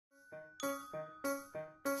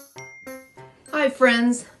Hi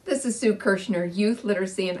friends, this is Sue Kirshner, Youth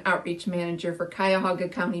Literacy and Outreach Manager for Cuyahoga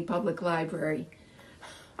County Public Library.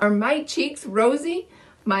 Are my cheeks rosy?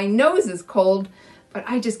 My nose is cold, but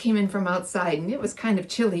I just came in from outside and it was kind of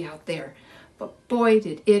chilly out there. But boy,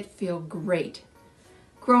 did it feel great.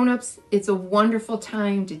 Grown-ups, it's a wonderful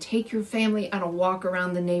time to take your family on a walk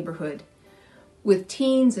around the neighborhood. With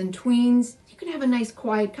teens and tweens, you can have a nice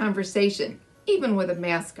quiet conversation, even with a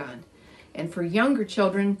mask on. And for younger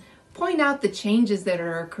children, point out the changes that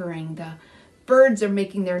are occurring. The birds are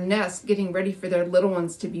making their nests, getting ready for their little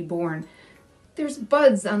ones to be born. There's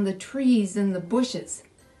buds on the trees and the bushes.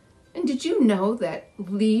 And did you know that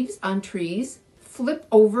leaves on trees flip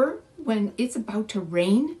over when it's about to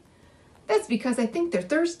rain? That's because I think they're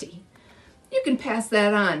thirsty. You can pass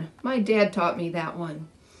that on. My dad taught me that one.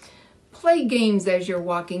 Play games as you're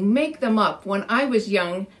walking. Make them up. When I was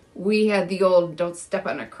young, we had the old, don't step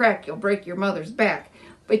on a crack, you'll break your mother's back.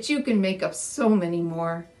 But you can make up so many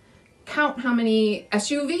more. Count how many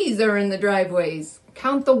SUVs are in the driveways.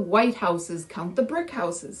 Count the white houses, count the brick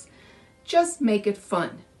houses. Just make it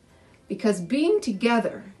fun. Because being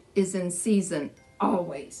together is in season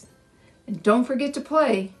always. And don't forget to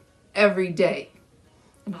play every day.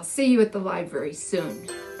 And I'll see you at the library soon.